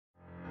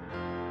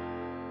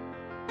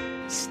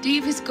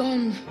Steve is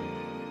gone.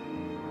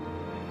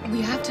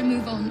 We have to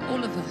move on,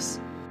 all of us.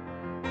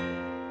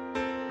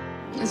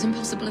 As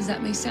impossible as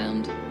that may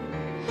sound,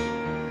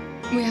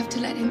 we have to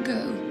let him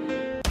go.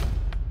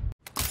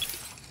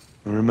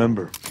 And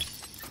remember,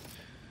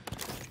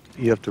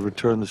 you have to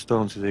return the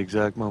stones to the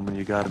exact moment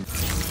you got them.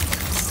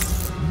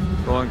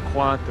 Going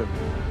quantum.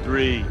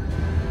 3,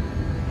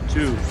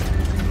 2,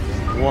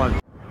 1.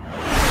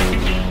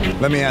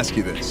 Let me ask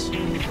you this.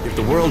 If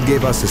the world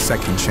gave us a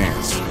second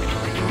chance,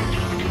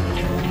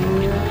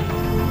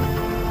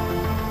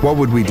 what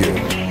would we do?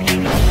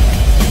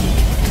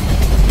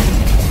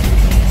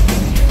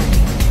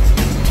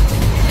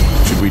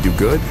 Should we do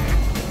good?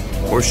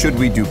 Or should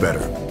we do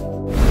better?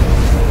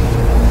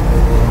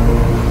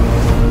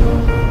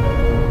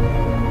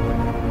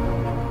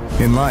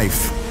 In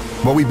life,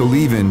 what we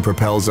believe in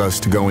propels us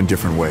to go in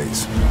different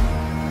ways.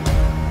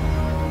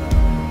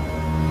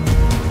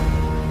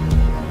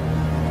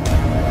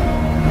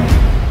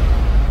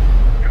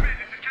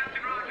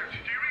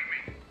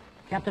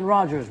 Captain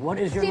Rogers, what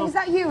is your... Steve, is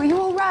that you? Are you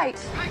all right?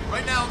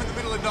 Right now, I'm in the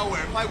middle of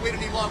nowhere. If I wait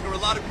any longer, a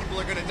lot of people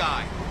are gonna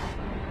die.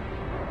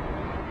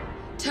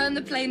 Turn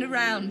the plane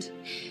around.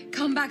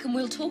 Come back and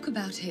we'll talk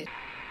about it.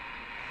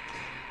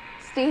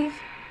 Steve?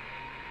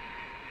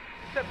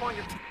 Step on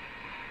your...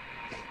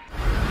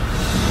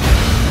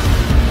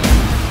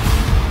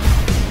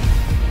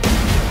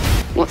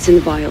 What's in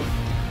the vial?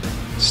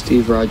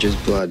 Steve Rogers'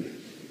 blood.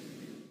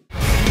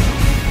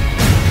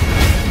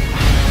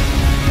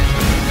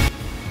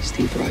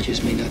 Steve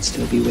Rogers may not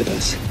still be with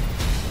us,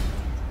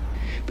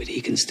 but he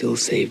can still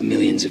save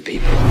millions of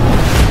people.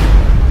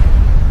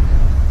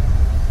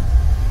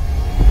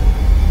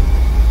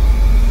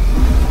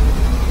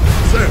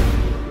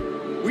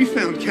 Sir, we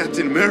found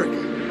Captain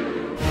America.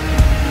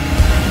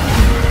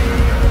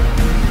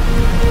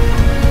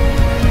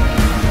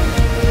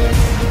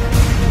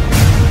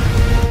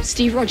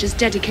 Steve Rogers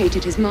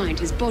dedicated his mind,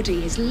 his body,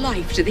 his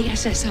life to the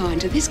SSR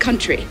and to this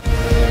country.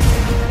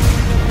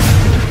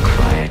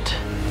 Quiet.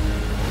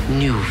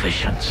 New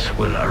visions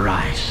will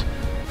arise.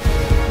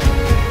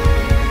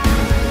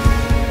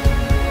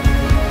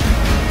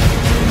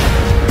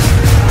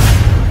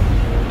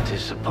 What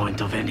is the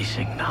point of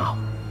anything now?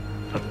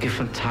 But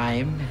given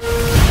time...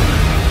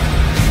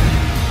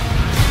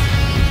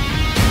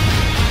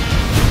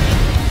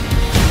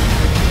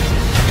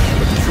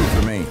 But the truth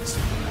remains.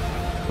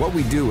 What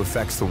we do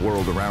affects the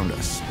world around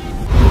us.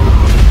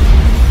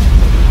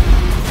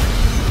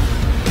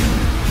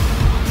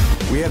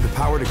 We have the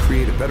power to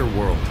create a better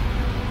world,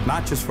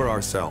 not just for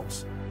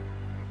ourselves,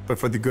 but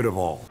for the good of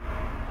all.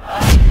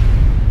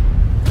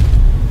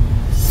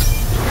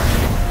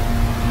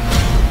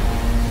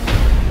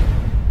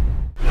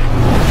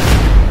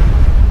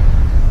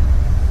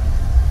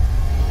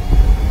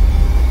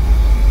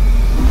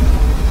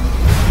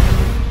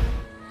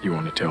 You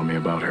want to tell me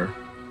about her?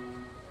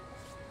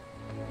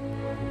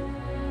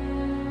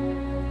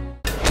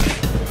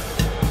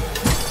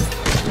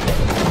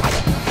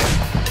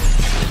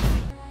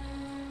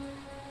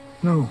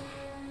 No.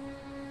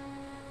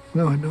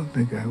 No, I don't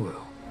think I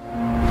will.